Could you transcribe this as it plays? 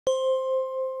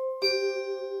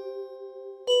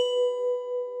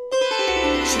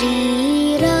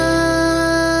Shri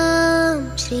Ram,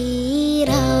 Shri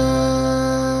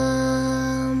Ram.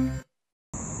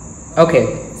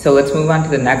 Okay, so let's move on to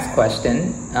the next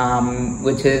question,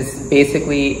 which is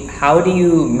basically, how do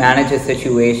you manage a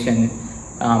situation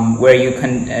where you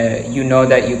know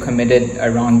that you committed a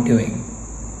wrongdoing?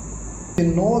 You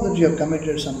know that you have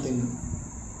committed something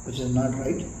which is not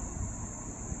right.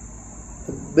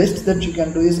 The best that you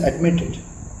can do is admit it.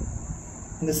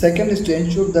 And the second is to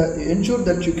ensure that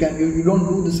you don't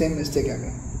do the same mistake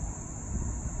again.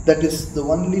 That is the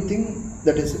only thing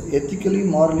that is ethically,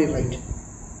 morally right.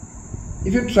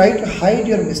 If you try to hide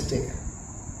your mistake,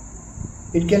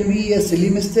 it can be a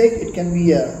silly mistake, it can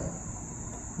be a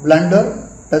blunder,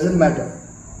 doesn't matter.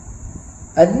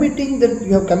 Admitting that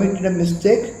you have committed a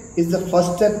mistake is the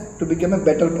first step to become a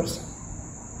better person.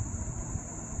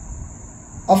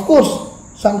 Of course,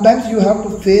 sometimes you have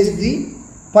to face the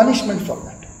punishment for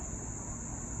that.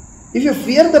 If you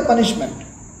fear the punishment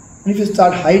and if you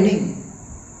start hiding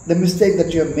the mistake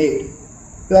that you have made,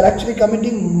 you are actually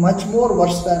committing much more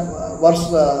worse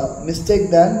mistake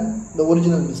than the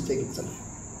original mistake itself.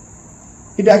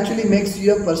 It actually makes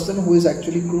you a person who is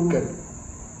actually crooked,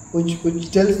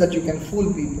 which tells that you can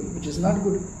fool people, which is not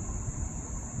good.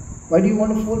 Why do you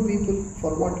want to fool people?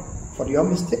 For what? For your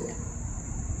mistake?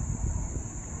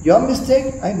 Your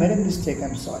mistake? I made a mistake,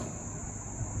 I'm sorry.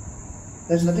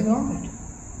 There's nothing wrong with it.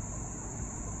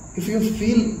 If you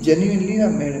feel genuinely I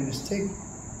made a mistake,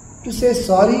 to say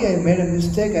sorry, I made a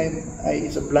mistake,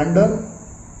 it's a blunder,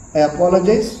 I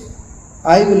apologize,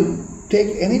 I will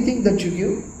take anything that you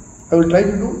give, I will try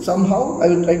to do, somehow I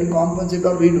will try to compensate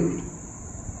or redo it.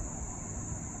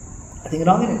 Nothing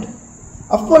wrong in it.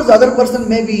 Of course, the other person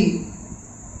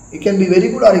he can be very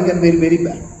good or he can be very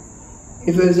bad.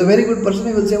 If he is a very good person,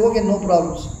 he will say, okay, no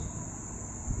problems.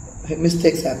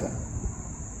 Mistakes happen.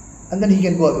 And then he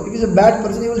can go away. If he is a bad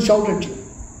person, he will shout at you.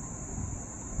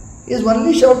 He is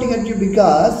only shouting at you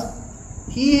because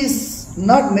he is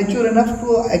not mature enough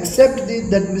to accept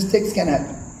that mistakes can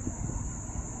happen.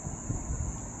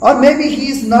 Or maybe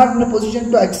he is not in a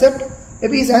position to accept,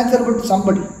 maybe he is answerable to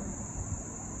somebody.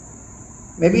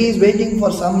 Maybe he is waiting for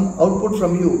some output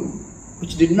from you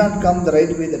which did not come the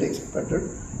right way that expected,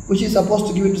 which he is supposed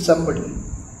to give it to somebody.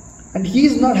 And he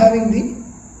is not having the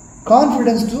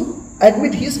confidence to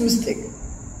admit his mistake.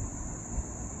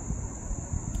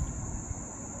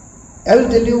 I will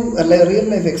tell you a real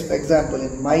life example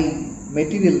in my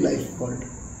material life world.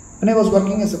 When I was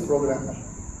working as a programmer,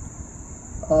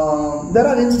 there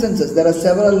are instances, there are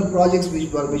several projects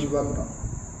which worked on.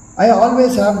 I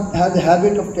always have the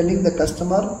habit of telling the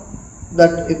customer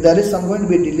that if there is going to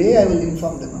be a delay, I will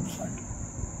inform them upfront.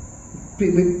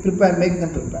 Make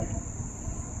them prepared.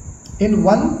 In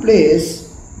one place,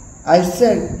 I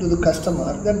said to the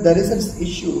customer that there is an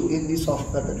issue in the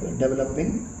software that we are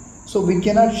developing, so we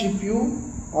cannot ship you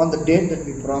on the date that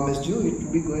we promised you. It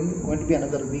will be going to be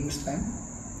another week's time.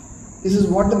 This is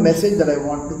what the message that I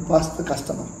want to pass to the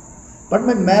customer. But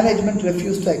my management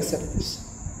refused to accept this.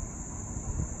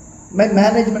 My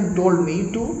management told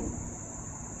me to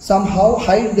somehow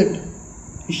hide that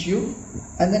issue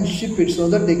and then ship it so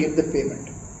that they get the payment.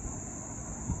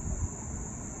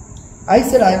 I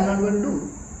said I am not going to do.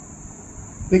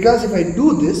 Because if I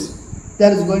do this,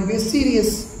 there is going to be a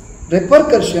serious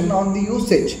repercussion on the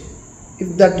usage.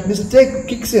 If that mistake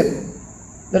kicks in,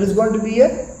 there is going to be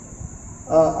a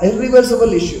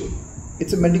irreversible issue.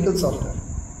 It's a medical software.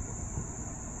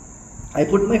 I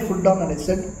put my foot down and I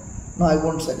said, no, I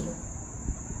won't sell.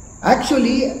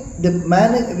 Actually,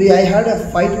 I had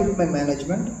a fight with my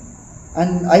management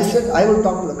and I said I will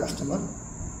talk to the customer.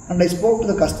 And I spoke to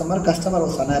the customer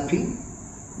was unhappy,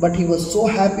 but he was so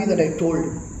happy that I told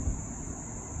him.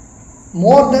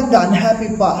 More than the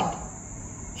unhappy part,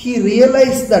 he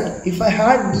realized that if I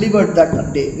had delivered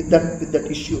that day with that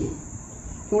issue,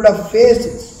 he would have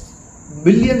faced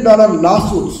billion-dollar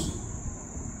lawsuits.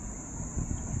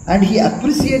 And he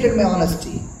appreciated my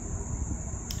honesty.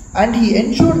 And he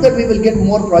ensured that we will get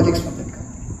more projects from that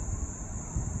company.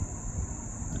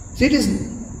 So it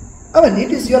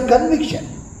is your conviction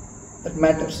that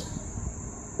matters.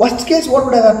 Worst case, what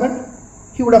would have happened?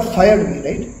 He would have fired me,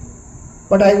 right?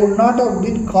 But I would not have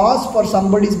been cause for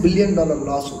somebody's billion-dollar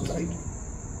lawsuits, right?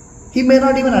 He may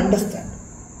not even understand.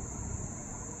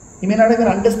 He may not even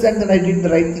understand that I did the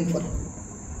right thing for him.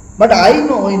 But I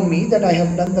know in me that I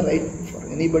have done the right thing for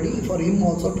anybody, for him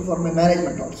also, for my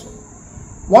management also.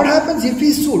 What happens if he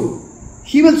is sued?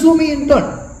 He will sue me in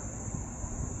turn.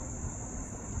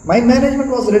 My management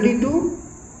was ready to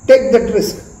take that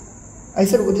risk. I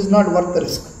said, it is not worth the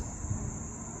risk.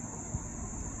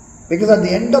 Because at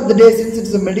the end of the day, since it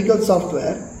is a medical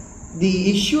software,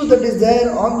 the issue that is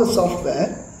there on the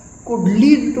software could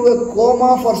lead to a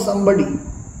coma for somebody,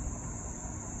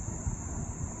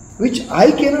 which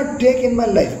I cannot take in my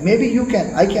life. Maybe you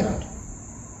can, I cannot.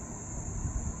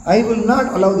 I will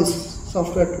not allow this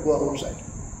software to go outside.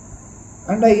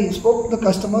 And I spoke to the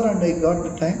customer and I got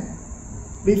the time.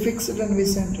 We fixed it and we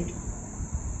sent it.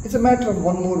 It's a matter of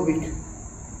 1 more week.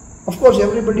 Of course,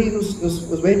 everybody who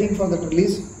was waiting for that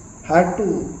release had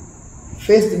to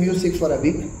face the music for a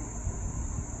week.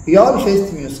 We all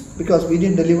faced the music because we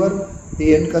didn't deliver.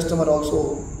 The end customer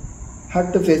also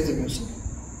had to face the music.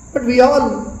 But we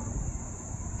all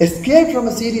escaped from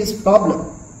a serious problem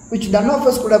which none of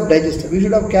us could have digested. We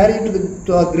should have carried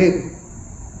to our grave,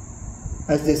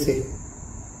 as they say.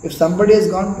 If somebody has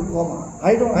gone to coma,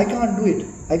 I can't do it.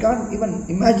 I can't even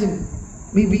imagine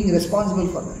me being responsible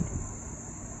for that.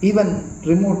 Even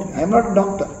remotely. I am not a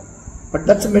doctor, but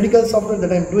that's a medical software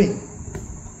that I am doing.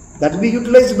 That will be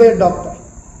utilized by a doctor.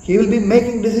 He will be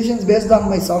making decisions based on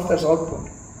my software's output.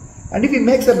 And if he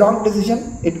makes a wrong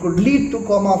decision, it could lead to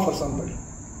coma for somebody,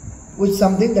 which is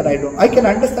something that I don't. I can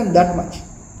understand that much.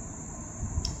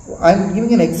 I am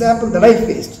giving an example that I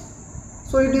faced.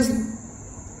 So it is,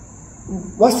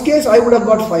 worst case, I would have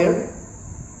got fired.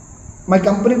 My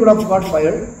company would have got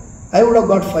fired. I would have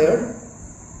got fired.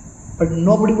 But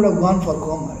nobody would have gone for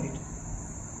coma, right?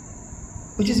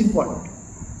 Which is important.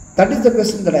 That is the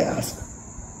question that I ask.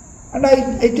 And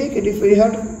I take it if we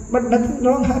have to, but nothing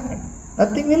wrong happened.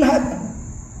 Nothing will happen.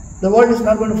 The world is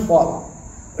not going to fall.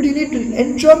 But you need to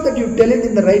ensure that you tell it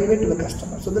in the right way to the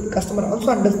customer, so that the customer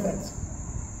also understands.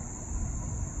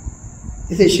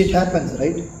 You say shit happens,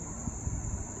 right?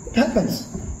 It happens.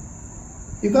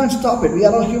 You can't stop it. We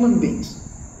are all human beings.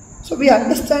 So we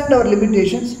understand our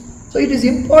limitations. So it is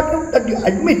important that you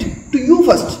admit to you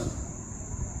first,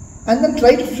 and then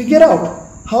try to figure out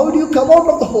how do you come out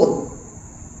of the hole.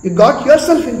 You got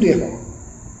yourself into a hole.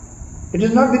 It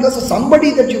is not because of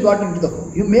somebody that you got into the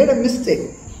hole. You made a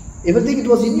mistake. Everything it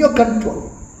was in your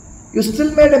control. You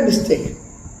still made a mistake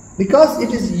because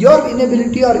it is your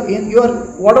inability or in your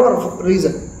whatever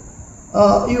reason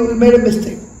you made a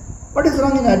mistake. What is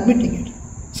wrong in admitting it?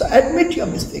 So admit your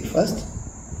mistake first.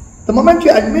 The moment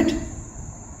you admit,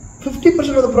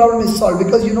 50% of the problem is solved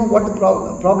because you know what the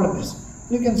problem is.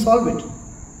 You can solve it.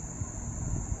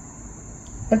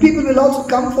 And people will also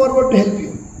come forward to help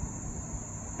you.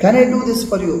 Can I do this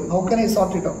for you? How can I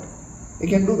sort it out? You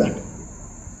can do that.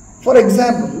 For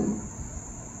example,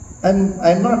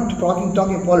 I'm not talking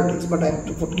politics, but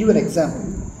to give an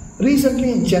example.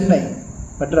 Recently in Chennai,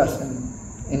 Madras in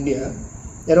India,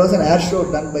 there was an air show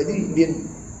done by the Indian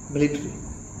military.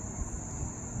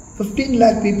 15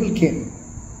 lakh people came.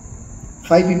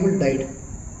 5 people died.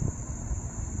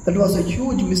 That was a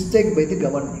huge mistake by the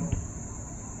government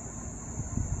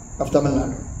of Tamil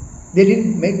Nadu. They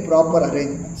didn't make proper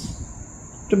arrangements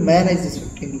to manage these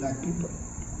 15 lakh people.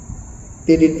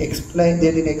 They didn't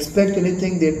expect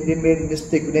anything, they made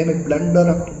mistake, they made blunder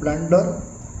after blunder.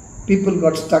 People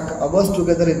got stuck hours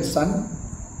together in sun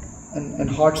and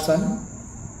hot sun,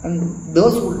 and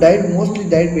those who died mostly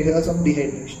died because of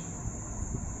dehydration.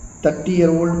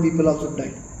 30-year-old people also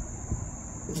died.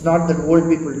 It's not that old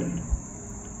people died.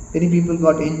 Many people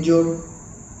got injured,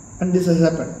 and this has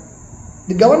happened.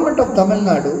 The government of Tamil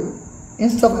Nadu,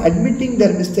 instead of admitting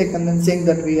their mistake and then saying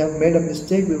that we have made a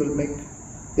mistake,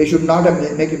 they should not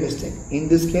have make a mistake. In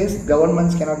this case,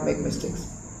 governments cannot make mistakes.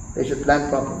 They should plan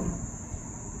properly.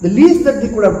 The least that they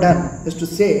could have done is to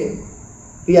say,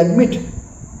 we admit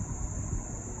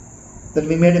that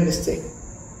we made a mistake.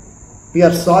 We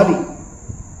are sorry.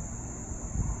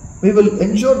 We will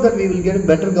ensure that we will get a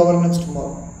better governance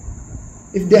tomorrow.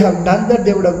 If they have done that,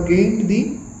 they would have gained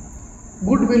the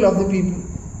goodwill of the people.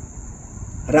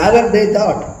 Rather, they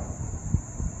thought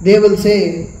they will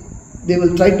say, they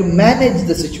will try to manage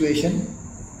the situation.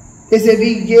 They say,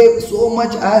 we gave so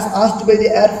much as asked by the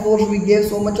Air Force, we gave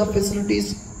so much of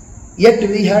facilities, yet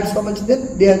we had so much.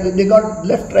 Then they got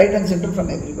left, right and center from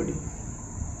everybody.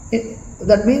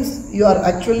 That means you are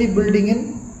actually building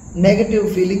in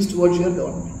negative feelings towards your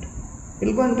government. It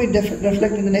will go and be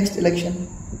reflect in the next election.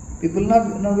 People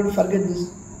are not going to forget this.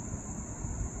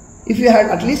 If you had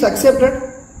at least accepted,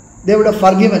 they would have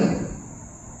forgiven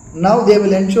you. Now they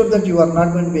will ensure that you are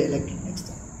not going to be elected next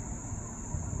time.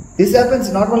 This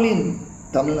happens not only in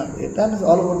Tamil Nadu, it happens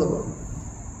all over the world.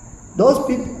 Those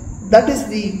people, that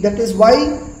is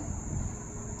why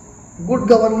good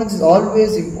governance is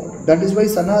always important. That is why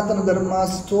Sanatana Dharma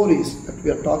stories that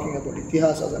we are talking about,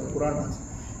 Itihasas and Puranas,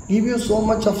 give you so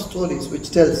much of stories which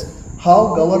tells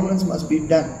how governance must be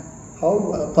done,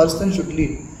 how a person should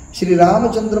lead. Sri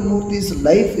Ramachandra Murthy's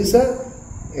life is a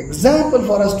example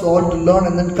for us to all to learn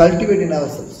and then cultivate in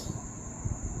ourselves.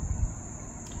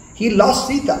 He lost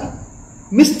Sita.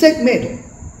 Mistake made.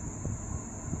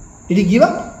 Did he give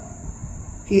up?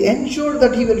 He ensured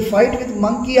that he will fight with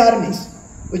monkey armies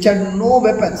which had no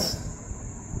weapons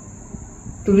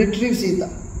to retrieve Sita.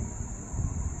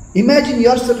 Imagine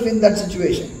yourself in that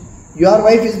situation. Your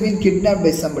wife is being kidnapped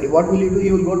by somebody. What will you do?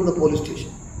 You will go to the police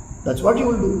station. That's what you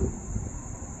will do.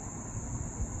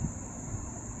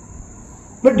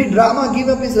 But did Rama give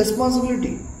up his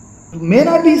responsibility? It may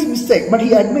not be his mistake, but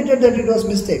he admitted that it was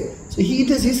mistake. So it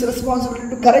is his responsibility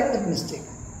to correct that mistake.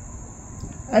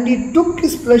 And he took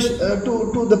his pleasure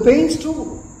to the pains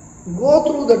to go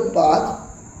through that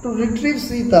path to retrieve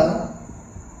Sita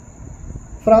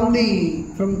from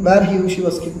where she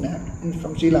was kidnapped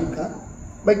from Sri Lanka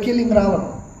by killing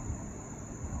Ravana.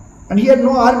 And he had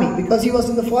no army because he was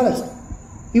in the forest.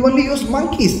 He only used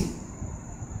monkeys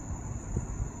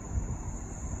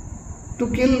to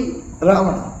kill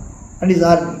Ravana and his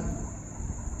army.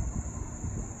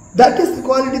 That is the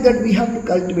quality that we have to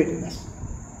cultivate in us.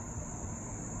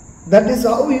 That is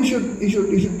how you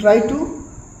should try to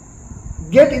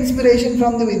get inspiration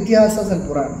from the Itihasas and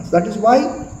Puranas. That is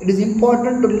why it is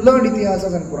important to learn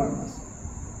Itihasas and Puranas.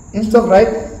 Instead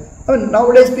of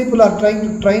nowadays people are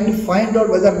trying to find out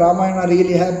whether Ramayana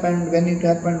really happened, when it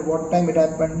happened, what time it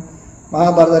happened,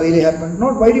 Mahabharata really happened.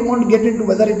 Not why do you want to get into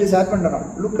whether it has happened or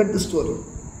not. Look at the story.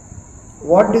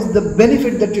 What is the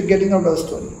benefit that you are getting out of the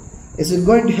story? Is it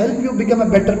going to help you become a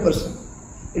better person?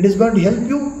 It is going to help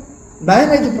you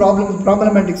manage the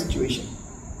problematic situation.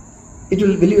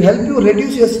 Will it help you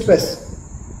reduce your stress?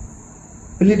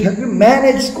 Will it help you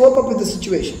cope up with the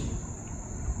situation?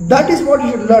 That is what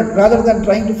you should learn rather than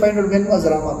trying to find out when was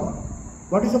Rama born.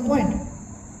 What is the point?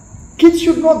 Kids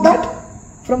should know that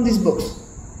from these books.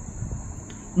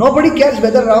 Nobody cares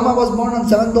whether Rama was born on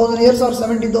 7,000 years or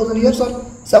 70,000 years or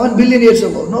 7 billion years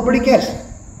ago. Nobody cares.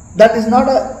 That is not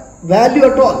a value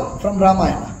at all from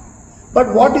Ramayana.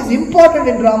 But what is important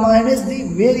in Ramayana is the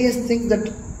various things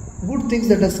good things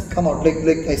that has come out,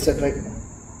 like I said right now.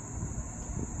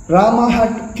 Rama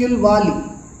had to kill Vali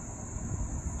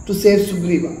to save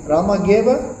Sugriva. Rama gave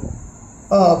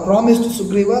a promise to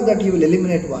Sugriva that he will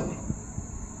eliminate Vali.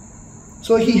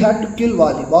 So he had to kill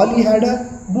Vali. Vali had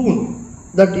a boon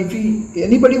that if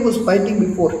anybody was fighting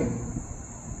before him,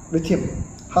 with him,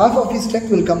 half of his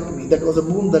strength will come to me. That was a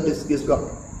boon that is got.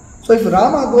 So if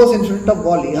Rama goes in front of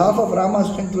Vali, half of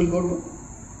Rama's strength will go to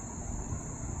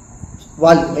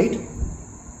Vali, right?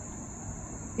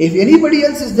 If anybody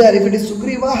else is there, if it is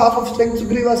Sugriva, half of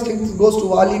Sugriva's strength goes to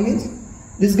Vali means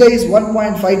this guy is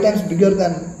 1.5 times bigger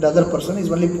than the other person. He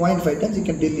is only 0.5 times, he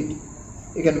can delete.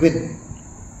 He can win.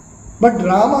 But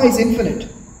Rama is infinite.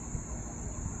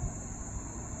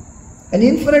 An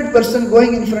infinite person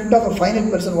going in front of a finite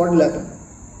person, what will happen?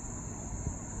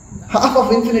 Half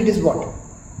of infinite is what?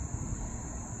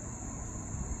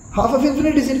 Half of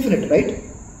infinite is infinite, right?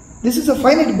 This is a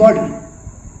finite body.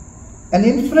 An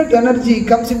infinite energy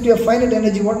comes into a finite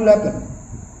energy, what will happen?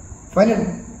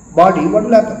 Finite body, what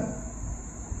will happen?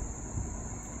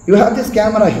 You have this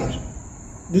camera here.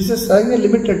 This is having a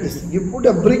limited distance. You put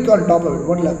a brick on top of it,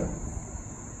 what will happen?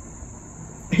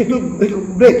 It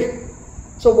will break.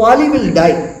 So Vali will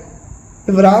die.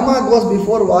 If Rama goes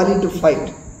before Vali to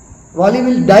fight, Vali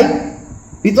will die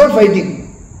without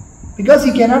fighting. Because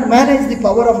he cannot manage the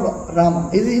power of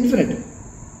Rama. He is infinite.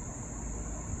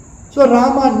 So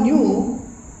Rama knew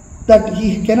that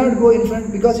he cannot go in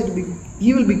front because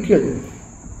he will be killed.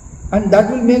 And that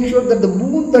will make sure that the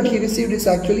boon that he received is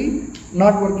actually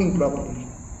not working properly.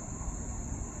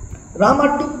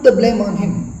 Rama took the blame on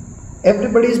him.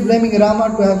 Everybody is blaming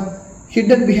Rama to have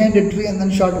hidden behind a tree and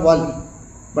then shot Vali.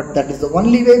 But that is the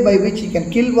only way by which he can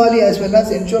kill Vali as well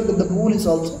as ensure that the boon is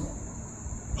also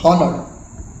honored.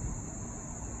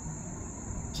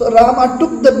 So Rama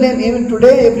took the blame. Even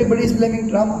today everybody is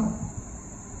blaming Rama.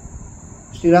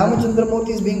 Sri Ramachandramurti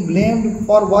is being blamed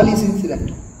for Vali's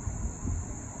incident.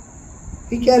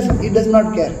 He cares, he does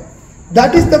not care.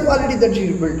 That is the quality that you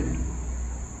should build.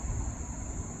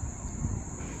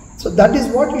 So that is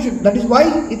what you should, that is why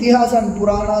Itihasa and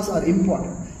Puranas are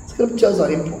important. Scriptures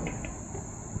are important.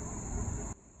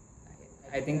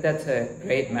 I think that's a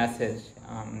great message,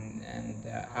 and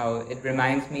how it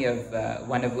reminds me of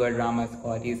one of Lord Rama's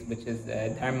qualities, which is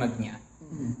Dharmagnya,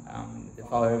 the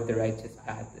follower of the righteous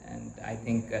path. And I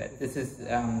think this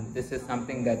is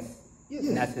something that's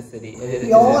necessary.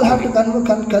 We all have to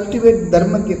cultivate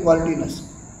Dharma quality in us,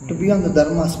 to be on the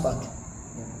Dharma's path.